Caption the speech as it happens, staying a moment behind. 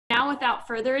without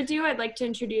further ado, I'd like to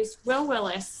introduce Will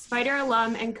Willis, Spider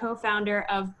alum and co-founder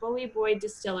of Bully Boy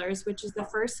Distillers, which is the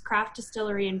first craft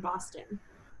distillery in Boston.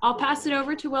 I'll pass it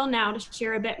over to Will now to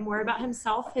share a bit more about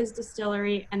himself, his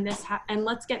distillery, and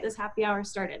let's get this happy hour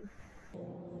started.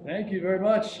 Thank you very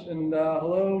much, and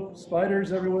hello,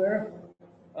 spiders everywhere.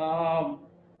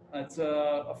 It's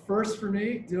a first for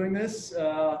me doing this,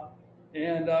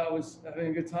 and I was having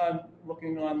a good time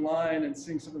looking online and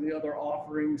seeing some of the other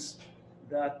offerings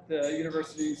that the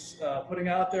university's putting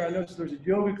out there. I noticed there's a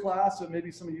yoga class, so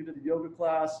maybe some of you did the yoga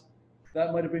class.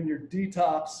 That might have been your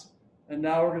detox, and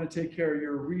now we're going to take care of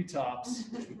your retox.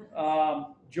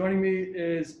 Joining me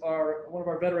is one of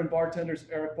our veteran bartenders,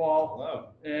 Eric Ball. Hello.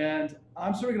 And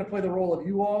I'm sort of going to play the role of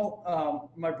you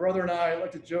all. My brother and I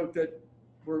like to joke that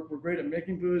we're great at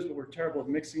making booze, but we're terrible at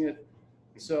mixing it.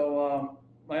 So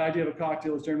my idea of a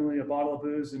cocktail is generally a bottle of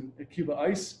booze and a cube of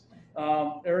ice.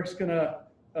 Eric's going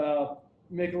to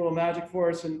make a little magic for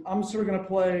us, and I'm sort of going to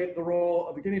play the role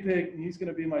of the guinea pig, and he's going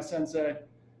to be my sensei.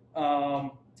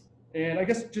 And I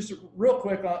guess just real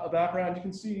quick a background, you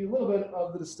can see a little bit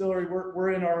of the distillery.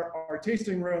 We're in our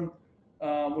tasting room,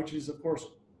 which is, of course,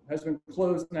 has been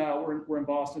closed now. We're in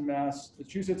Boston,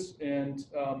 Massachusetts, and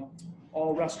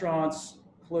all restaurants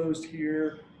closed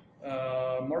here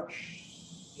March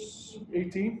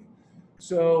 18th.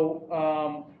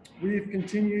 So we've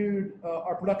continued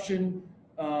our production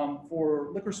for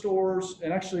liquor stores,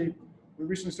 and actually we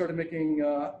recently started making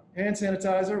hand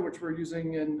sanitizer, which we're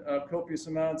using in copious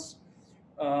amounts.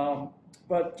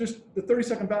 But just the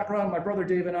 30-second background, my brother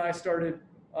Dave and I started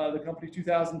the company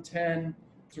 2010,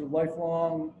 sort of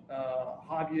lifelong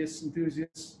hobbyists,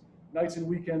 enthusiasts, nights and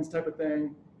weekends type of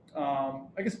thing.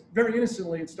 I guess very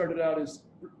innocently, it started out as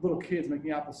little kids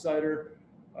making apple cider.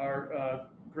 Our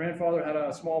grandfather had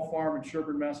a small farm in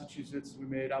Sherburne, Massachusetts. We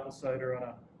made apple cider on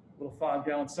a little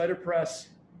 5-gallon cider press.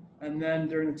 And then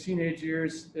during the teenage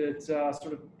years, it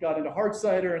sort of got into hard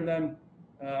cider, and then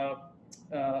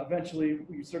eventually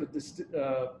we sort of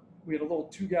we had a little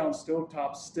 2-gallon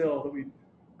stovetop still that we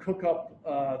cook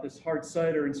up this hard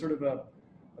cider in sort of a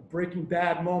Breaking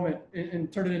Bad moment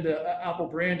and turn it into apple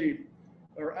brandy,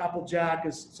 or apple jack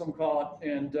as some call it,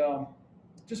 and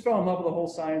just fell in love with the whole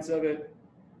science of it.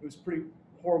 It was pretty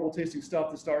horrible tasting stuff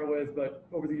to start with, but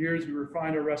over the years we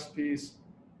refined our recipes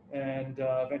and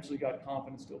eventually got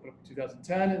confidence to open up in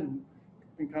 2010, and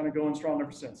been kind of going strong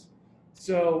ever since.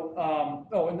 So,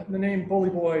 and the name Bully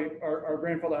Boy, our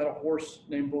grandfather had a horse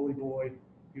named Bully Boy.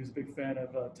 He was a big fan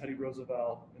of Teddy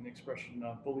Roosevelt and the expression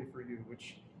bully for you,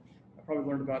 which I probably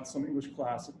learned about in some English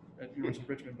class at University of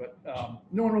Richmond, but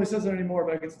no one really says it anymore,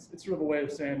 but it's sort of a way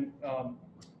of saying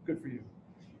good for you.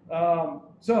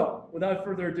 So, without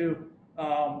further ado,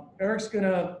 Eric's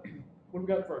gonna, what do we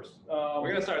got first? We're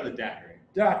gonna start with the daiquiri.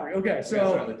 Daiquiri, okay, so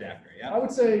start with the daiquiri, yeah. I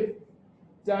would say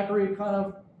daiquiri kind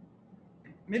of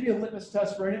maybe a litmus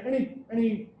test for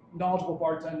any knowledgeable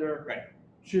bartender. Right.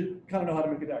 Should kind of know how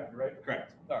to make a daiquiri, right?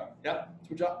 Correct. All right. Yep.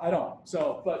 Which I don't.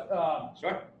 So, but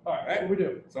sure. All right. What do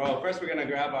we do? So first we're gonna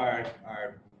grab our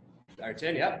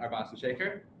tin. Yep. Our Boston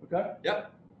shaker. Okay.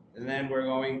 Yep. And then we're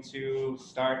going to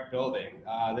start building.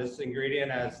 This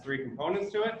ingredient has 3 components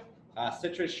to it: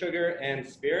 citrus, sugar, and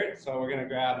spirit. So we're gonna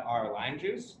grab our lime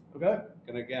juice. Okay.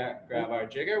 Gonna grab our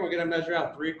jigger. We're gonna measure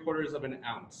out 3/4 of an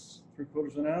ounce. 3/4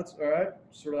 of an ounce. All right.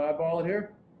 Sort of eyeball it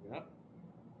here. Yep.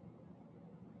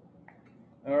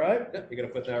 All right. Yep. You're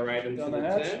gonna put that right into Down the the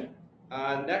hatch.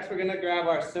 tin. Next, we're gonna grab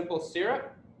our simple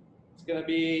syrup. It's gonna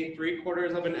be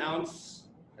 3/4 of an ounce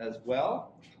as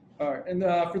well. All right. And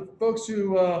for folks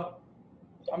who,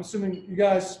 I'm assuming you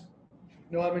guys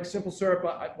know how to make simple syrup.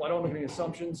 I don't make any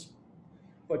assumptions,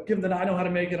 but given that I know how to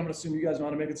make it, I'm gonna assume you guys know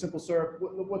how to make it. Simple syrup.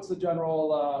 What's the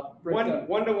general breakdown?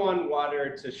 1:1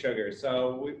 water to sugar.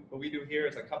 So what we do here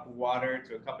is a cup of water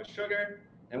to a cup of sugar,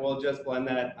 and we'll just blend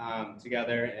that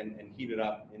together and heat it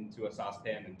up into a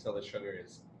saucepan until the sugar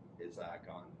is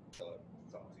gone. So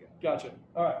it's all together. Gotcha.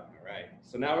 All right. All right.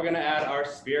 So now we're gonna add our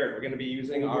spirit. We're gonna be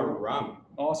using our rum.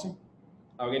 Awesome.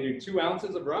 We're gonna do 2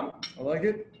 ounces of rum. I like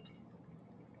it.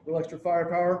 A little extra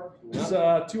firepower.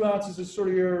 Yeah. 2 ounces is sort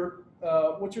of your,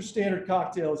 what's your standard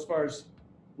cocktail as far as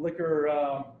liquor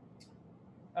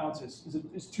ounces?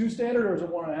 Is 2 standard, or is it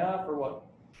 1.5, or what?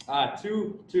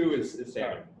 2 is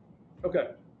standard.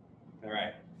 Okay. All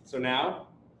right. So now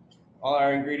all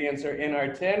our ingredients are in our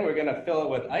tin. We're gonna fill it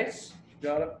with ice.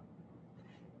 Got it.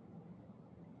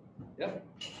 Yep.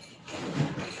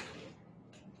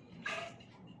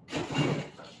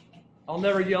 I'll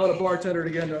never yell at a bartender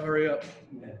again to hurry up.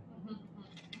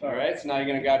 All right, so now you're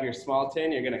gonna grab your small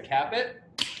tin, you're gonna cap it.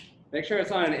 Make sure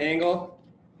it's on an angle.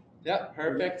 Yep,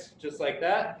 perfect, just like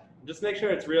that. Just make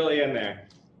sure it's really in there.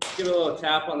 give it a little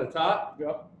tap on the top.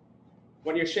 Yep.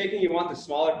 When you're shaking, you want the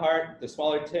smaller part, the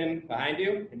smaller tin behind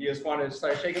you, and you just want to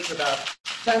start shaking for about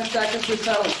 10 seconds or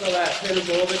so until that tin is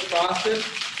a little bit frosted.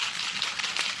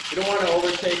 You don't want to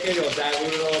overtake it, you'll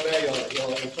dilute it a little bit,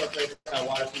 you'll incorporate that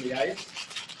water from the ice.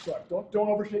 Sorry, don't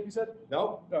overshake, you said?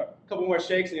 Nope. All right. A couple more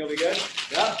shakes and you'll be good.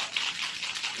 Yep.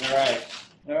 All right.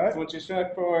 All right. So once you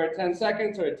shook for 10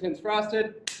 seconds or the tin's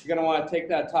frosted, you're going to want to take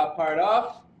that top part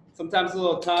off. Sometimes a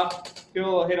little top, give a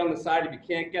little hit on the side if you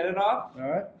can't get it off. All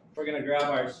right. We're going to grab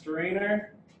our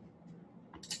strainer.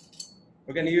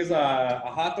 We're going to use a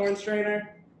hawthorn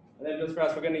strainer. And then just for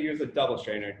us, we're going to use a double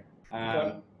strainer.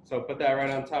 Okay. So put that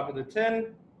right on top of the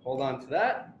tin. Hold on to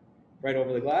that. Right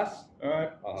over the glass. All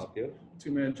right. I'll help you.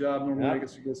 Two-man job. Normally, Yep. I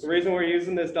guess you guys. The reason we're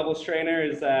using this double strainer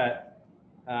is that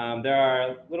there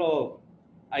are little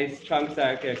ice chunks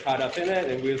that get caught up in it,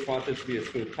 and we just want this to be a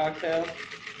smooth cocktail.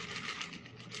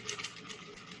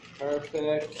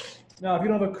 Perfect. Now, if you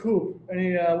don't have a coupe,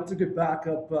 what's a good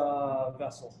backup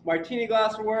vessel? Martini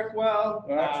glass will work well.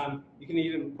 All right. You can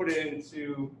even put it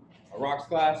into a rocks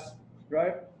glass.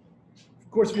 Right.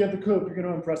 Of course, if you have the coupe, you're going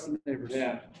to impress the neighbors.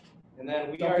 Yeah. And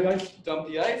then dump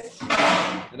the ice.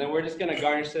 And then we're just going to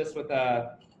garnish this with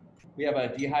we have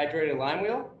a dehydrated lime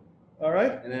wheel. All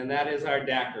right. And then that is our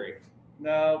daiquiri.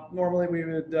 Now, normally we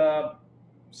would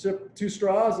sip 2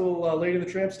 straws, a little Lady in the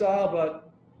Tramp style, but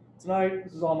tonight,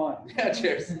 this is all mine. Yeah,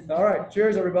 cheers. All right.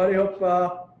 Cheers, everybody. Hope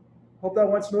that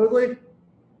went smoothly.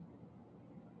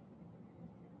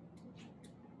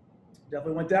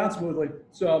 Definitely went down smoothly.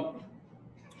 So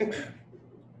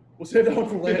we'll save that one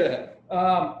for later.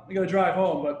 I got to drive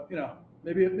home, but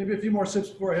maybe a few more sips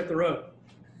before I hit the road.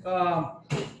 All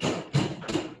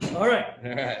right.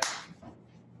 All right.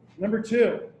 Number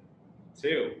 2.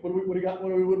 2. What do we got?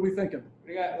 What are we thinking?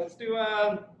 Let's do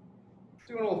an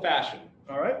old fashioned.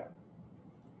 All right.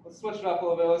 Let's switch it up a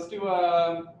little bit. Let's do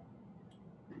a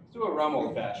rum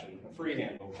old fashioned, a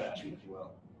freehand old fashioned, if you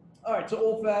will. All right. So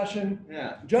old fashioned.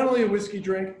 Yeah. Generally a whiskey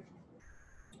drink,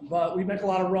 but we make a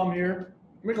lot of rum here.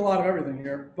 We make a lot of everything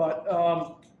here. But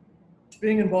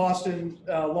being in Boston,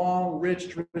 long, rich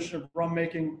tradition of rum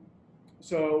making.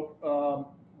 So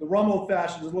the rum old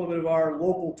fashioned is a little bit of our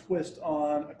local twist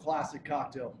on a classic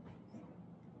cocktail.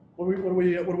 What are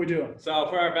we doing? So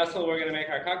for our vessel, we're going to make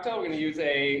our cocktail. We're going to use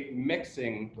a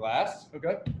mixing glass.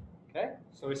 Okay. Okay.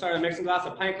 So we start a mixing glass.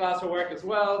 A pint glass will work as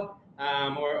well,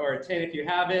 or a tin if you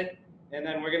have it. And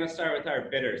then we're going to start with our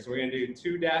bitters. So we're going to do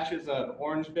 2 dashes of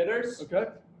orange bitters. Okay.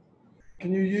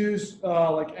 Can you use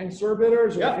like Angostura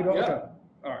bitters? Or Yeah, if you don't? yeah. Okay.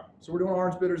 All right. So we're doing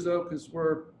orange bitters though, because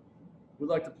we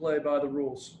like to play by the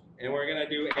rules. And we're going to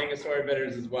do Angostura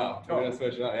bitters as well. We're Oh. going to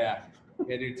switch it up. Yeah. We're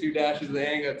going to do 2 dashes of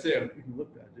Ango too. You can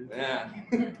look that, dude. Yeah.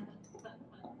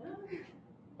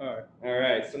 All right. All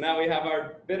right. So now we have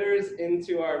our bitters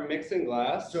into our mixing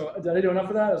glass. So did I do enough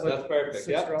of that? It was like That's perfect. 6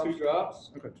 Yep. drops? 2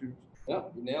 drops. Okay, 2.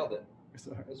 Yep. You nailed it.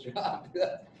 Sorry. Nice job.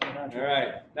 All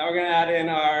right. Now we're going to add in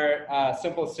our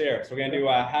simple syrup. So we're going to do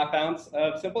a ½ ounce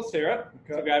of simple syrup.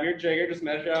 Okay. So grab your jigger, just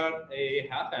measure out a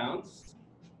 ½ ounce.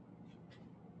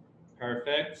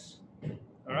 Perfect.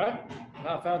 All right.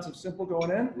 ½ ounce of simple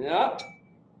going in. Yep.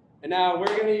 And now we're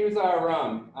going to use our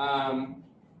rum.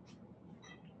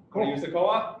 Cool. Can you use the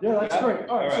co-op? Yeah, that's Yep. great.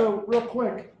 All right, so real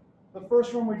quick, the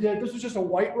first rum we did, this was just a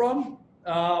white rum.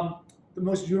 The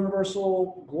most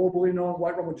universal, globally known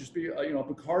white rum would just be,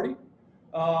 Bacardi.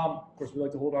 Of course, we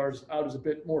like to hold ours out as a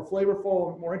bit more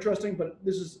flavorful, more interesting, but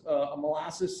this is a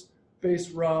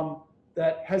molasses-based rum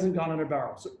that hasn't gone in a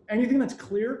barrel. So anything that's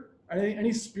clear,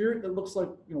 any spirit that looks like,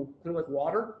 clear like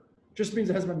water, just means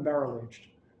it hasn't been barrel aged.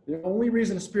 The only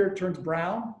reason a spirit turns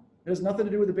brown, it has nothing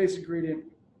to do with the base ingredient.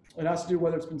 It has to do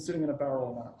whether it's been sitting in a barrel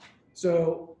or not.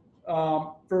 So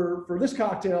for this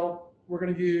cocktail, we're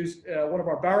going to use one of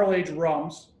our barrel-aged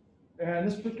rums. And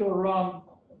this particular rum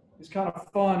is kind of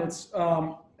fun. It's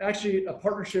actually a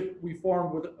partnership we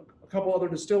formed with a couple other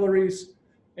distilleries.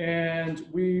 And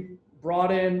we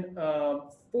brought in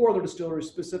 4 other distilleries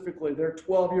specifically. They're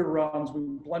 12-year rums. We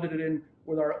blended it in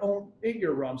with our own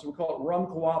 8-year rum. So we call it Rum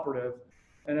Cooperative.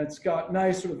 And it's got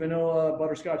nice sort of vanilla,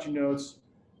 butterscotchy notes.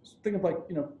 Think of like,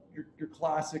 your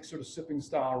classic sort of sipping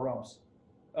style rums.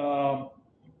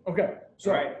 Okay,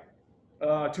 so All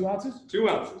right. 2 ounces? 2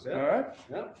 ounces. Yeah. All right.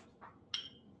 Yep.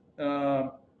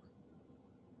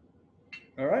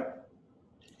 All right.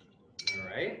 All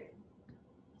right.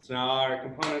 So now our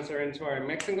components are into our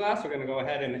mixing glass. We're going to go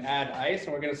ahead and add ice,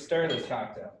 and we're going to stir this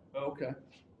cocktail. Okay.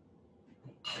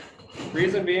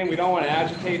 Reason being, we don't want to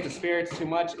agitate the spirits too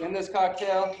much in this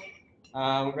cocktail.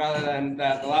 Rather than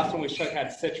that, the last one we shook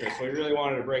had citrus, so we really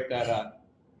wanted to break that up.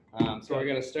 So we're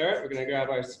going to stir it. We're going to grab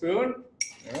our spoon.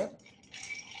 All right.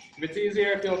 If it's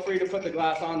easier, feel free to put the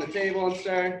glass on the table and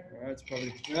stir. All right, it's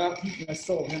probably Yep. nice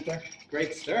subtle hint there.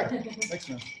 Great stir. Thanks,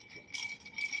 man.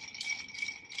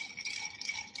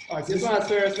 All right, so Just this, want to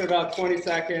stir this for about 20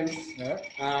 seconds. all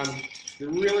right.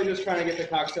 You're really just trying to get the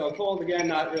cocktail cold again,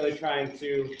 not really trying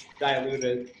to dilute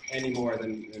it any more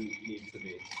than it needs to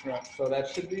be. Right. So that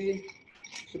should be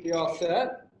all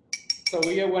set. So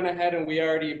we went ahead and we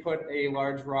already put a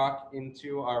large rock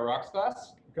into our rocks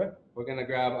glass. Okay. We're gonna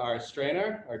grab our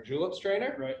strainer, our julep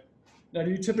strainer. Right. Now,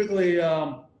 do you typically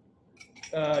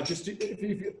just do, if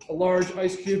you a large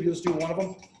ice cube, you just do one of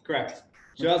them? Correct.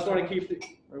 Just want to keep the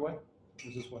Right away? Or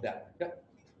is this one? Yep.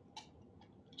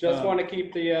 Just want to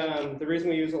keep the reason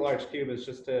we use a large cube is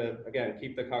just to, again,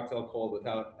 keep the cocktail cold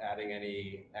without adding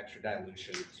any extra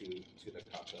dilution to the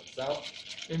cocktail itself.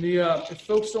 And the if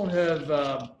folks don't have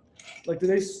like, do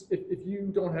they? If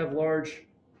you don't have large,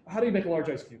 how do you make a large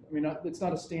ice cube? I mean, it's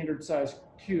not a standard size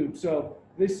cube. So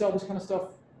they sell this kind of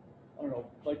stuff. I don't know,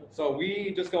 like. So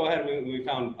we just go ahead and we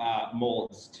found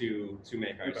molds to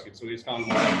make our ice cubes. So we just found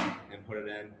mold and put it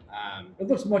in. It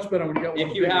looks much better when you get one.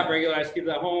 If you have regular ice cubes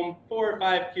at home, 4 or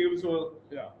 5 cubes will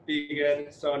be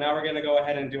good. So now we're gonna go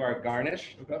ahead and do our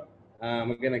garnish. Okay.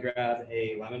 We're gonna grab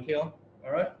a lemon peel.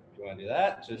 All right. If you want to do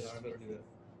that, just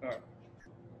All right.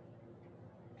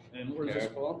 And where's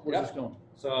careful. this going?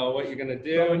 So what you're gonna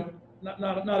do?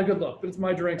 Not a good look, but it's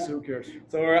my drink, so who cares?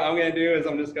 So what I'm going to do is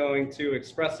I'm just going to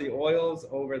express the oils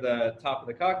over the top of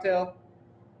the cocktail,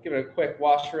 give it a quick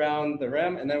wash around the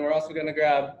rim, and then we're also going to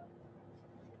grab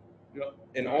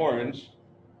an orange.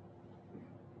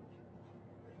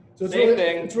 So it's Same really,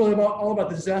 thing. It's really all about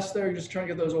the zest there. You're just trying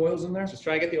to get those oils in there. Just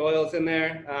try and get the oils in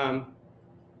there.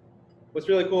 What's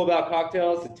really cool about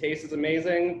cocktails, the taste is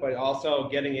amazing, but also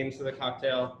getting into the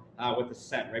cocktail with the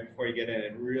scent right before you get in,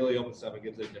 it really opens up and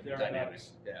gives it a different dynamic.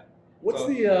 Yeah. What's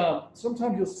So-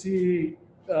 sometimes you'll see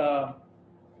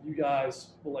you guys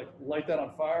will like light that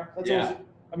on fire. That's Yeah. always,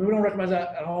 I mean, we don't recommend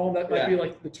that at home. That might Yeah. be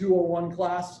like the 201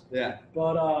 class, Yeah.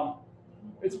 but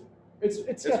it's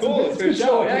It's got cool. some- It's for good show.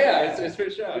 show. Yeah. It's for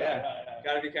show. Yeah. yeah.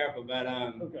 Got to be careful, but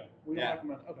Okay. We don't Yeah.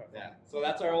 recommend. Okay. yeah. So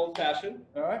that's our old fashioned.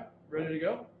 All right. Ready to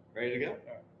go? Ready to go?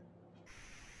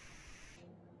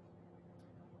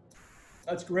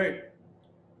 That's great.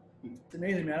 It's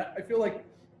amazing, man. I feel like,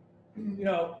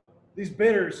 these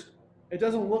bitters, it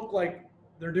doesn't look like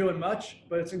they're doing much,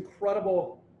 but it's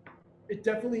incredible. It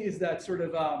definitely is that sort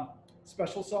of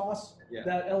special sauce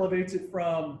that elevates it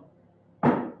from,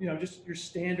 just your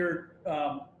standard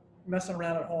messing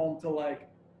around at home to like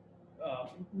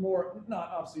more,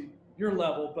 not obviously your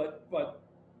level, but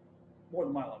more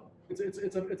than my level. It's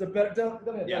a better,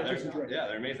 definitely a Yeah, better tasting drink.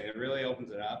 they're amazing. It really opens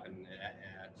it up and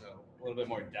adds a little bit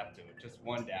more depth to it. Just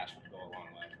one dash would go a long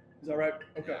way. Is that right?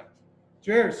 Okay.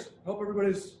 Cheers. Hope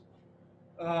everybody's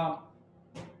gonna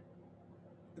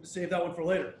save that one for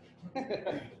later.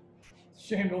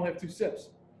 Shame to only have 2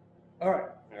 sips. All right.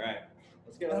 All right.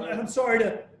 Let's get And I'm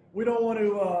sorry we don't want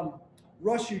to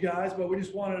rush you guys, but we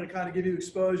just wanted to kind of give you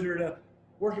exposure to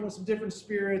working with some different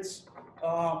spirits,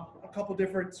 a couple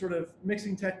different sort of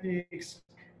mixing techniques,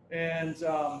 and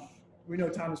we know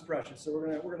time is precious, so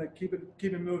we're gonna keep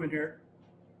it moving here.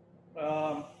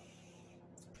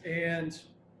 And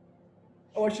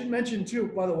I should mention too,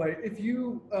 by the way, if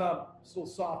you still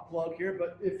soft plug here,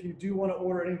 but if you do want to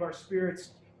order any of our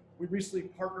spirits, we recently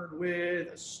partnered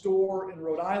with a store in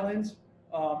Rhode Island.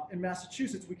 In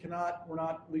Massachusetts, we're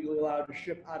not legally allowed to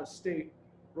ship out of state.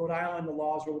 Rhode Island, the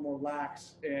laws are a little more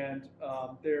lax, and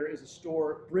there is a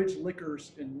store, Bridge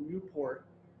Liquors in Newport.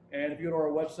 And if you go to our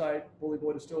website,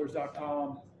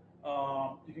 bullyboydistillers.com,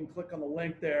 you can click on the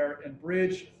link there, and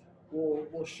Bridge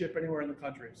will ship anywhere in the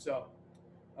country. So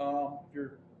if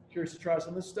you're curious to try some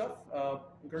of this stuff,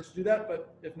 encourage you to do that.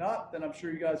 But if not, then I'm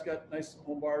sure you guys got nice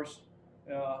home bars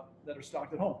that are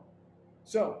stocked at home.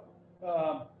 So,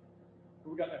 what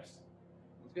we got next?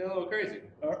 Let's get a little crazy.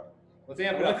 All right. Let's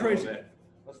amp it up a little bit.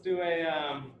 Let's do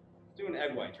an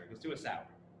egg white drink. Let's do a sour.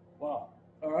 Wow.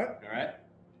 All right. All right.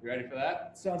 You ready for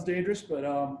that? Sounds dangerous, but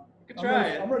You can try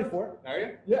it. I'm ready for it. Are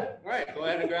you? Yeah. All right. Go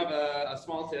ahead and grab a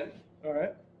small tin. All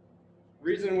right.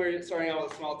 Reason we're starting out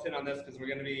with a small tin on this because we're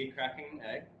going to be cracking an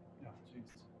egg. Oh, jeez.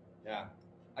 Yeah.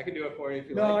 I can do it for you if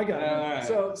you No, like. I got it. All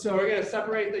right. So we're going to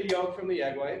separate the yolk from the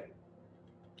egg white.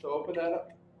 So open that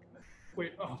up.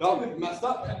 wait. Oh, Oh, messed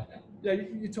up. yeah,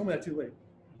 you told me that too late.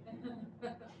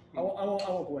 I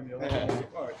won't blame you. All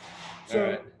right. So,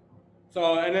 All right.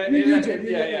 So and then you yeah, did.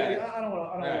 yeah. I don't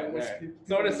want to waste. Right.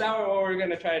 So in a sour, what we're going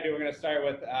to try to do, we're going to start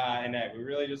with an egg. We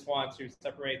really just want to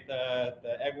separate the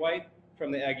egg white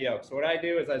from the egg yolk. So what I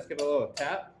do is I just give it a little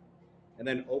tap and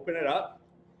then open it up.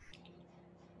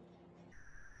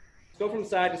 go from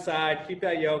side to side, keep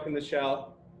that yolk in the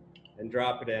shell, and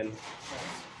drop it in.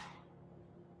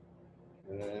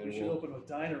 And then We should open a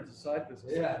diner as a side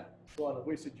business. Yeah. A lot of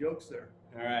wasted jokes there.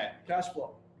 All right. Cash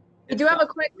flow. I do have a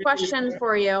quick question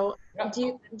for you. Yeah.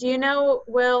 Do you know,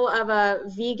 Will, of a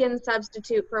vegan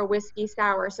substitute for a whiskey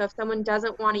sour? So if someone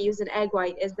doesn't want to use an egg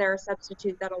white, is there a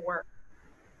substitute that'll work?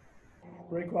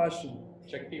 Great question.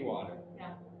 Chickpea water.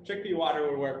 Yeah. Chickpea water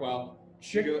would work well.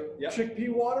 Yep.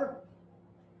 Chickpea water.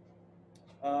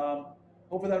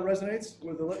 Hopefully that resonates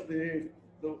with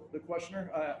the questioner.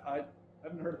 I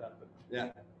haven't heard of that, but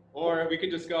Yeah. Or we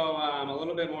could just go a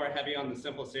little bit more heavy on the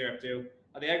simple syrup too.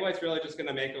 The egg white's really just going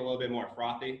to make it a little bit more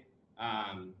frothy.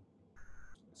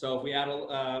 So if we add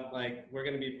we're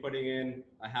going to be putting in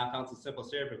a ½ ounce of simple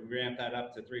syrup. If we ramp that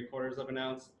up to 3/4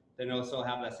 ounce, then it'll still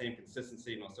have that same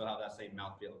consistency and it'll still have that same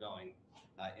mouthfeel going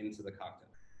into the cocktail.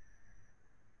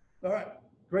 all right.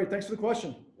 Great. Thanks for the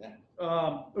question. Yeah.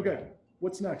 Okay.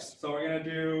 What's next? So we're going to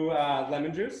do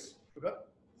lemon juice. Okay.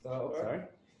 So sorry.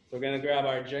 So we're going to grab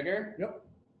our jigger. Yep.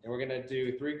 And we're going to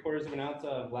do 3/4 ounce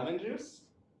of lemon juice.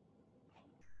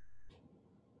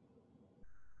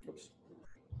 Oops.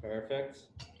 Perfect.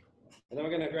 And then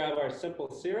we're going to grab our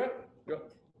simple syrup.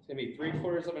 Yep. It's going to be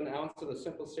 3/4 ounce of the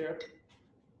simple syrup.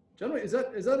 Generally, is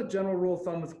that a general rule of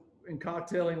thumb in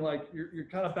cocktailing? Like you're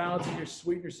kind of balancing your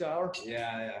sweet and your sour.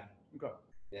 Yeah. Okay.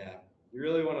 Yeah. You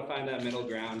really want to find that middle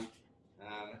ground.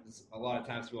 A lot of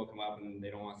times people come up and they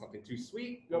don't want something too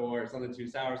sweet or something too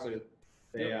sour, so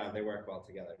they work well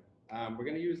together. We're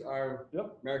going to use our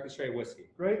American straight whiskey.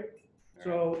 Great.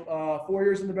 So 4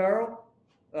 years in the barrel.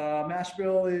 Mash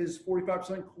bill is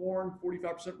 45% corn,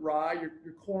 45% rye.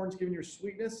 Your corn's giving your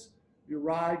sweetness. Your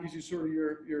rye gives you sort of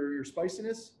your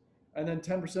spiciness, and then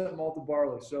 10% malted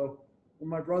barley. So when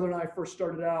my brother and I first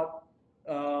started out,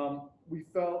 we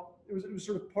felt it was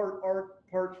sort of part art,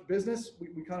 part business.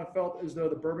 We kind of felt as though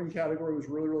the bourbon category was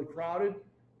really, really crowded,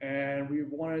 and we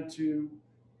wanted to.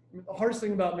 The hardest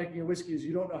thing about making a whiskey is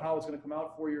you don't know how it's going to come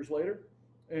out 4 years later,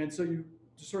 and so you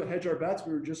just sort of hedge our bets.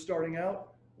 We were just starting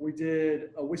out. We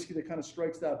did a whiskey that kind of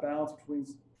strikes that balance between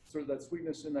sort of that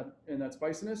sweetness and that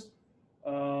spiciness.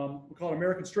 We call it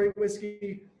American straight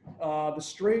whiskey. The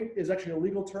straight is actually a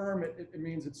legal term. It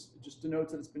means it just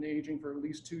denotes that it's been aging for at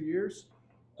least 2 years.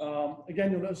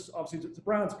 Again, you'll notice obviously it's a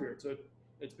brown spirit, so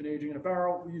it's been aging in a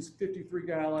barrel. We use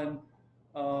 53-gallon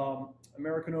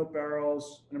American oak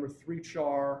barrels, number 3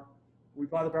 char. We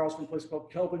buy the barrels from a place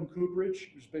called Kelvin Cooperage,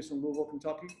 which is based in Louisville,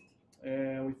 Kentucky,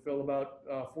 and we fill about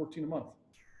 14 a month.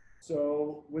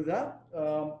 So with that,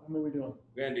 how many are we doing?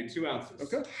 We're going to do 2 ounces.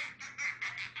 Okay.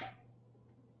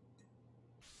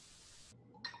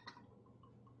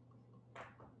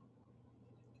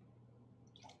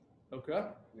 Okay.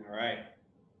 All right.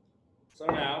 So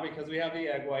now, because we have the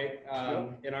egg white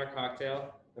in our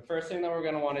cocktail, the first thing that we're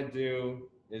going to want to do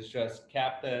is just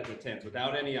cap the tins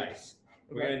without any ice.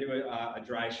 Okay. We're going to do a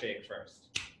dry shake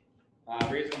first.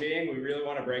 Reason being, we really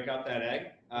want to break up that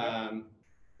egg.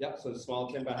 Yep, so the small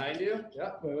tin behind you.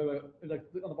 Yep. Wait. Like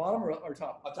on the bottom or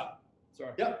top? Up top.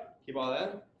 Sorry. Yep, keep all that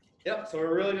in. Yep, so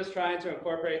we're really just trying to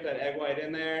incorporate that egg white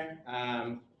in there.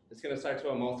 It's going to start to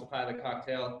emulsify the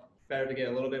cocktail. Better to get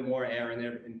a little bit more air in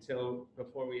there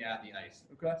before we add the ice.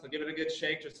 Okay. So give it a good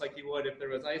shake, just like you would if there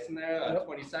was ice in there,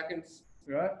 20 seconds.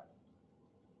 All right.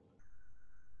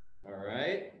 All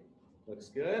right, looks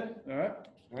good. All right.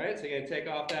 All right, so you're going to take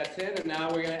off that tin, and now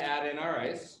we're going to add in our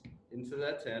ice into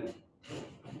that tin.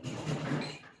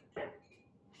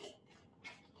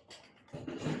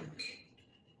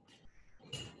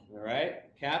 All right,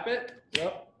 cap it.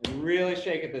 Yep. And really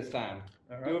shake it this time.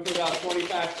 All right. Do it for about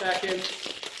 25 seconds.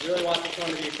 You really want this one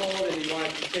to be cold, and you want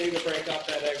to continue to break up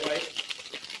that egg white.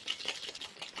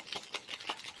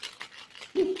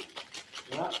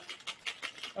 Yeah.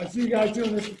 I see you guys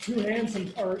doing this with 2 hands,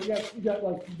 or you got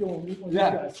like you doing one of you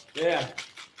guys. Yeah.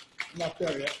 I'm not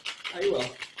there yet. Oh, you will.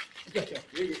 Okay.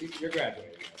 You're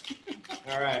graduating.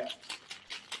 All right.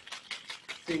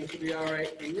 Seems to be all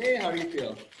right for me. How do you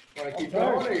feel? Want to keep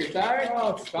going? Are you tired?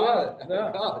 Oh, it's Solid. good.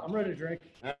 Yeah. Solid. I'm ready to drink.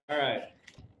 All right.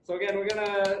 So again, we're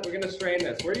gonna strain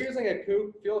this. We're using a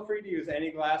coupe. Feel free to use any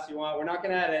glass you want. We're not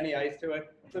gonna add any ice to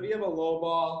it. So if you have a low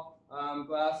ball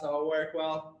glass, that'll work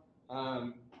well.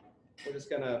 We're just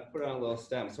gonna put it on a little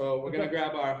stem. So we're gonna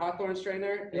grab our hawthorn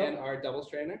strainer and our double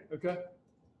strainer. Okay.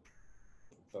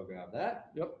 So grab that.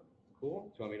 Yep. Cool.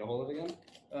 Do you want me to hold it again?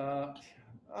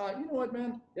 You know what,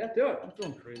 man? Yeah, do it. I'm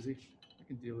feeling crazy. I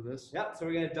can deal with this. Yep. So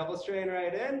we're gonna double strain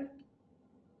right in.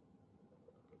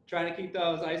 Trying to keep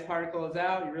those ice particles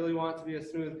out. You really want it to be a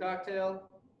smooth cocktail.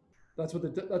 That's what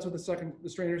the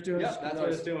strainer's doing. Yep, that's what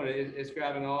it's doing. It's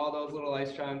grabbing all those little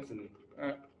ice chunks, and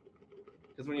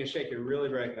because because when you shake, you're really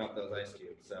breaking up those ice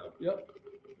cubes. So. Yep.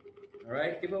 All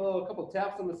right, give it a couple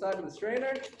taps on the side of the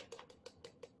strainer.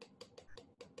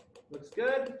 Looks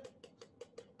good.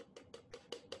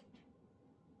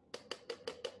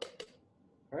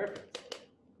 Perfect.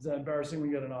 Is that embarrassing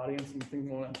when you got an audience and things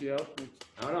won't empty out?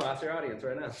 I don't know. Ask your audience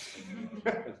right now.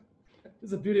 This is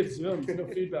the beauty of Zoom. There's no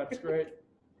feedback. It's great.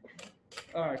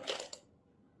 All right.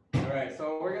 All right.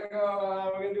 So we're gonna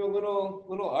go. We're gonna do a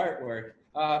little artwork.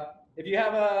 If you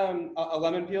have a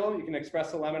lemon peel, you can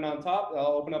express the lemon on top.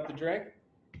 That'll open up the drink.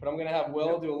 But I'm gonna have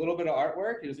Will do a little bit of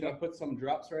artwork. He's just gonna put some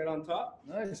drops right on top.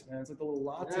 Nice, man. It's like a little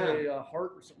latte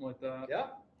heart or something like that.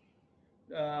 Yep.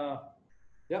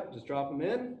 Yep. Just drop them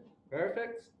in.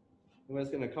 Perfect. And we're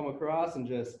just gonna come across and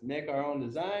just make our own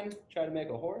design. Try to make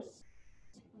a horse.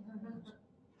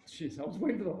 Jeez, I was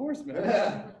waiting for the horse, man.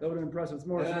 Yeah. That would have impressed us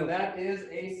more. And that is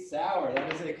a sour.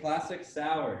 That is a classic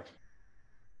sour.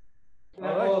 All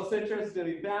That right. little citrus is gonna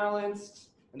be balanced.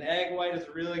 And the egg white is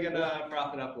really gonna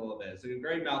froth it up a little bit. So a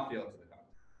great mouthfeel to the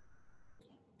cocktail.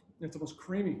 It's almost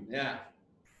creamy. Yeah.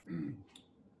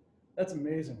 That's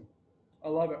amazing. I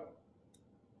love it.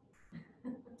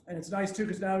 And it's nice too,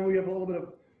 because now we have a little bit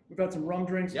of, we've had some rum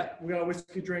drinks. Yep. We got a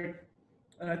whiskey drink.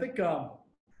 And I think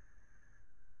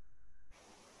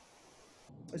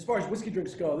as far as whiskey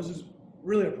drinks go, this is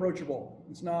really approachable.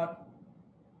 It's not,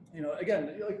 you know,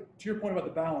 again, like to your point about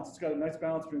the balance, it's got a nice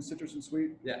balance between citrus and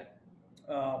sweet. Yeah.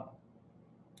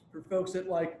 For folks that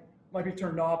might be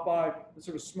turned off by the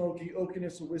sort of smoky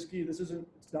oakiness of whiskey, this isn't,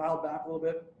 it's dialed back a little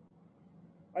bit.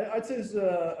 I'd say this is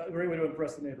a great way to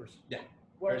impress the neighbors. Yeah.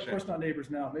 Well, for of sure. course not neighbors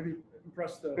now, maybe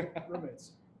impress the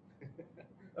roommates.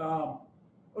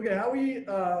 Okay, how we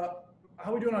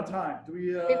doing on time? Do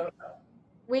we,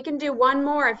 We can do one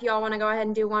more if y'all want to go ahead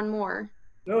and do one more.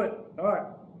 do it? All right.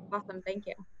 Awesome, thank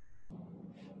you.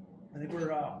 I think we're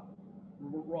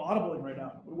audibling right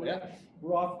now. Yeah.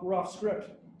 We're off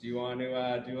script. Do you want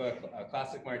to do a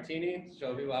classic martini?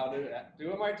 Show people how to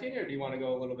do a martini, or do you want to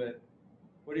go a little bit?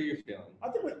 What are you feeling? I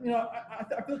think,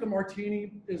 I feel like a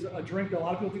martini is a drink that a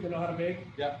lot of people think they know how to make,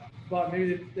 Yeah. but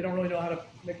maybe they don't really know how to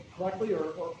make it correctly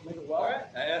or make it well. All right.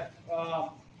 Yeah.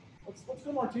 Let's do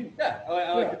a martini. Yeah.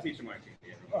 I like Yeah. to teach a martini.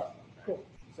 All right, cool.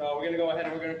 So we're gonna go ahead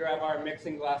and we're gonna grab our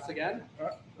mixing glass again. All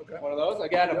right, okay. One of those.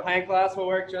 Again, a Yep. pint glass will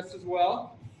work just as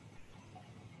well.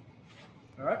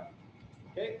 All right.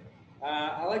 Okay.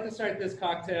 I like to start this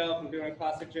cocktail from doing a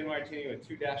classic gin martini with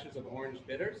 2 dashes of orange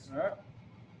bitters. All right.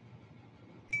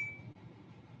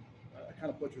 I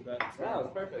kind of butchered that. Wow, that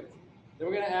was perfect. Then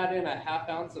we're gonna add in a 1/2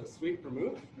 ounce of sweet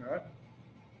vermouth. All right.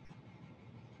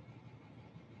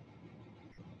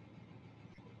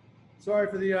 Sorry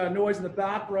for the noise in the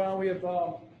background. We have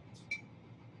our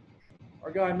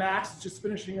guy Max is just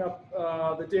finishing up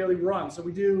the daily run. So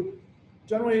we do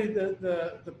generally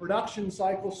the production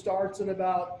cycle starts at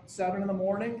about 7 in the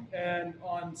morning, and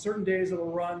on certain days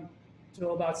it'll run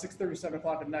till about 6:30, 7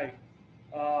 o'clock at night.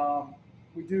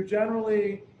 We do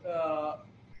generally 1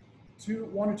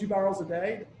 to 2 barrels a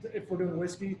day if we're doing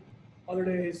whiskey. Other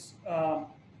days,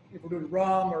 if we're doing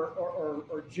rum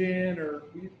or gin, or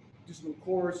we do some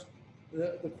liqueurs,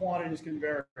 the quantities can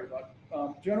vary. But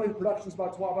generally, the production is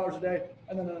about 12 hours a day.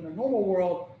 And then in the normal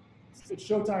world, it's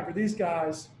showtime for these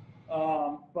guys.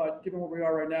 But given where we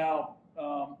are right now,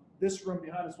 this room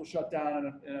behind us will shut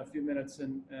down in a few minutes,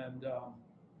 and the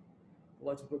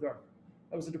lights will go dark.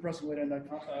 That was a depressing way to end that.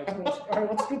 All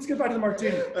right, let's get back to the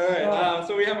martini. All right.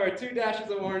 So we have our 2 dashes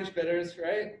of orange bitters,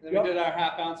 right? Then Yep. we did our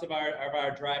 1/2 ounce of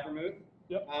our dry vermouth.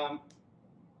 Yep.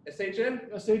 Estate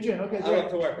gin. Say gin. Okay, I great. love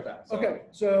to work with that. So. Okay,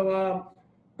 so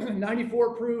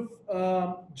 94 proof.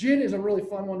 Gin is a really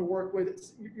fun one to work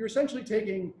with. You're essentially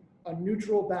taking a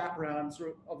neutral background, sort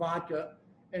of a vodka,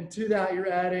 and to that you're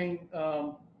adding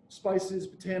spices,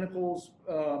 botanicals,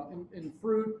 and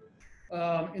fruit.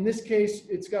 In this case,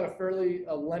 it's got a fairly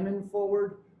lemon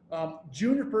forward.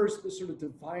 Juniper is the sort of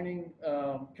defining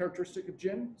characteristic of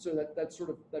gin. So that's sort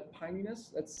of that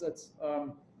pininess. That's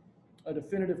a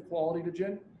definitive quality to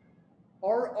gin.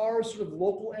 Our sort of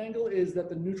local angle is that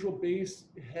the neutral base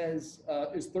is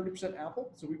 30%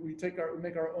 apple. So we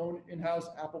make our own in-house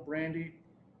apple brandy,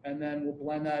 and then we'll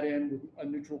blend that in with a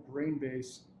neutral grain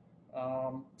base.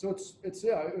 So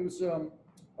it was a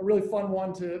really fun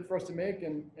one for us to make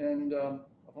and a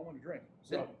fun one to drink.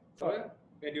 So we're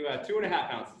gonna do 2.5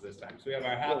 ounces this time. So we have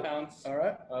our 1/2 ounce all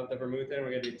right. of the vermouth in.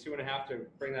 We're gonna do 2.5 to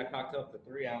bring that cocktail up to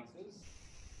 3 ounces.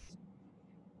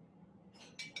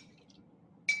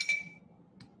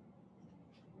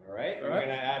 All right. All We're right.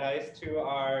 gonna add ice to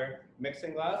our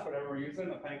mixing glass, whatever we're using,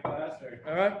 a pint glass or.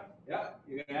 All right. Yeah.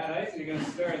 You're gonna add ice. And you're gonna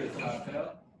stir this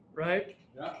cocktail. Right.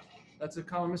 Yeah. That's a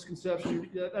common misconception.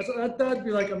 Yeah, that'd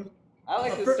be like I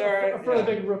like to a start. fairly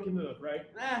big rookie move, right?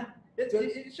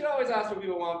 You should always ask what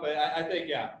people want, but I think,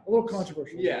 yeah. A little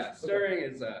controversial. Yeah, stirring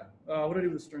is. What do I do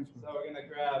with the stirring spoon? So we're gonna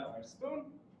grab our spoon,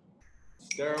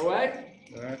 stir away.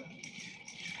 All right.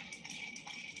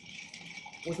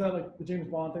 Was that like the James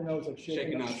Bond thing that was like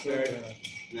shaking not stirred? stirred.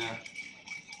 Nah.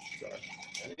 Sorry.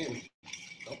 I mean,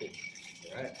 don't be.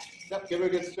 All right. Yep, give it a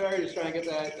good stir. Just try and get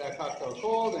that cocktail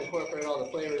cold and incorporate all the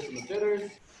flavors and the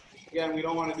bitters. Again, we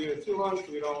don't want to do it too long,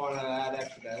 so we don't want to add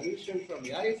extra dilution from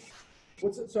the ice.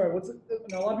 What's it?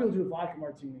 Now a lot of people do a vodka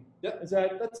martini. Yep.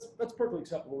 That's perfectly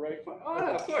acceptable, right? Oh,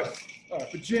 yeah, of course. All right,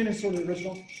 but gin is sort of the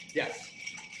original. Yes.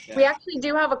 Yeah. We actually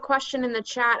do have a question in the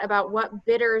chat about what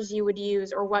bitters you would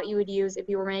use or what you would use if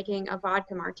you were making a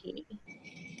vodka martini.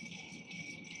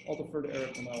 I'll defer to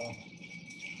Eric on that one.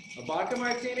 A vodka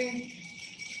martini?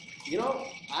 You know,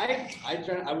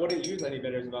 I wouldn't use any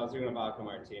bitters if I was doing a vodka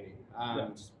martini.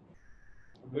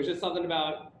 Which is something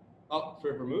about,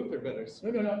 for vermouth or bitters?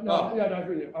 No. Oh. Yeah, no, I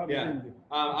agree with you. I agree with you.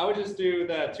 I would just do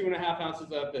the 2.5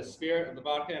 ounces of the spirit of the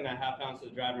vodka and a half ounce of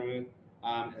the dry vermouth,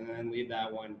 and then leave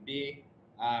that one be.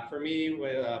 For me,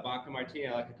 with a vodka martini,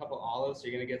 I like a couple olives, so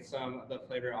you're gonna get some of the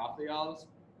flavor off the olives.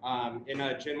 In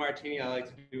a gin martini, I like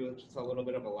to do just a little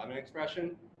bit of a lemon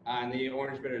expression, and the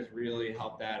orange bitters really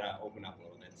help that open up a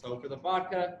little bit. So for the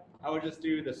vodka, I would just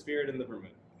do the spirit and the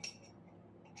vermouth.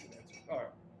 All right.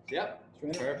 Yep,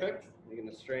 perfect. You're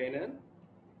gonna strain in.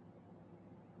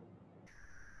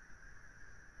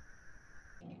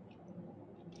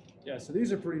 Yeah, so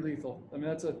these are pretty lethal. I mean,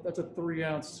 that's a 3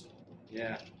 ounce.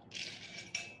 Yeah.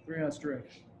 3 ounce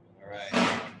drink. All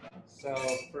right. So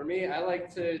for me, I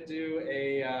like to do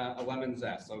a lemon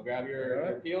zest. So grab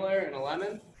your peeler and a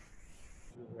lemon.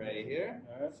 Right here.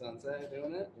 All right. Sunset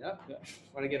doing it. Yep. Yeah.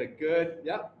 Want to get a good.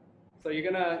 Yep. So you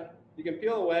can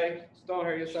peel away. Just don't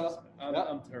hurt yourself.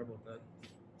 I'm terrible at that.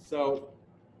 So.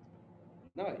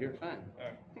 No, you're fine. All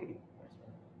right.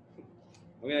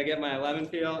 I'm gonna get my lemon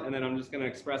peel, and then I'm just gonna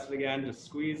express it again. Just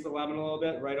squeeze the lemon a little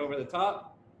bit right over the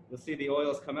top. You'll see the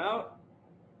oils come out.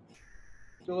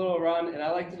 Do a little run, and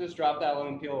I like to just drop that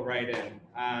lemon peel right in.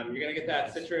 You're gonna get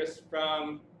that citrus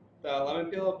from the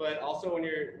lemon peel, but also when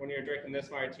you're drinking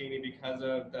this martini, because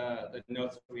of the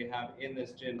notes that we have in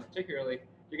this gin particularly,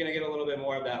 you're gonna get a little bit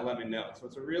more of that lemon note. So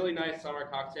it's a really nice summer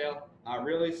cocktail,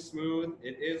 really smooth.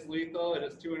 It is lethal. It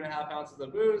is 2.5 ounces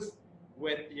of booze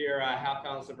with your half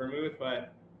ounce of vermouth,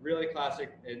 but really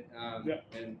classic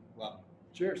and love.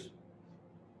 Cheers.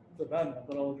 It's a bad enough,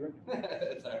 but I'll drink.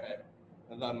 It's all right.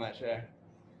 I've done my share.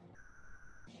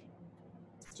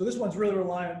 So this one's really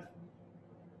reliant.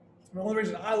 The only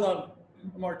reason I love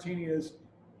a martini is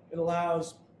it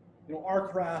allows our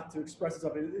craft to express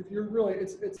itself.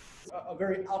 It's a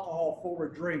very alcohol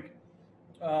forward drink,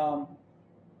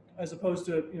 as opposed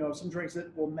to some drinks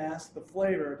that will mask the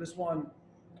flavor. This one,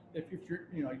 if you're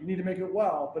you need to make it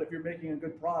well, but if you're making a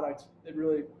good product, it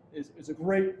really is a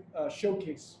great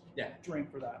showcase drink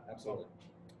for that. Absolutely.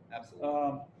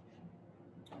 All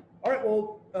right,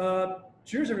 well,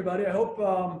 cheers everybody. I hope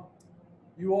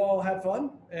you all had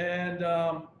fun and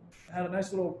had a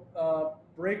nice little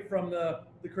break from the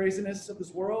craziness of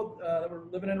this world that we're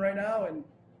living in right now, and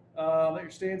that you're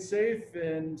staying safe,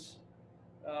 and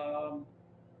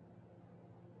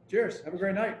cheers. Have a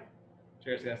great night.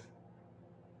 Cheers, guys.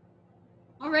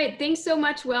 All right, thanks so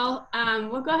much, Will.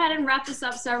 We'll go ahead and wrap this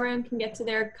up so everyone can get to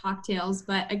their cocktails.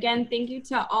 But again, thank you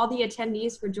to all the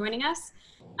attendees for joining us.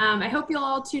 I hope you'll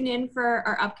all tune in for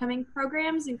our upcoming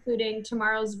programs, including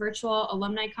tomorrow's virtual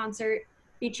alumni concert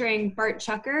featuring Bart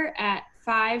Chucker at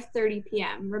 5:30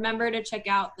 p.m. Remember to check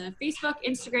out the Facebook,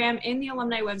 Instagram, and the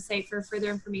alumni website for further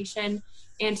information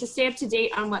and to stay up to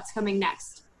date on what's coming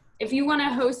next. If you want to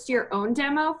host your own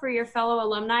demo for your fellow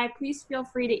alumni, please feel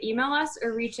free to email us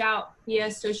or reach out via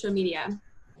social media.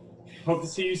 Hope to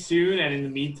see you soon, and in the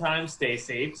meantime, stay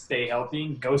safe, stay healthy,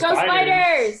 and go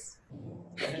Spiders!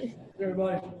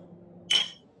 Everybody.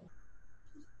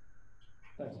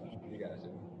 Thanks. You guys.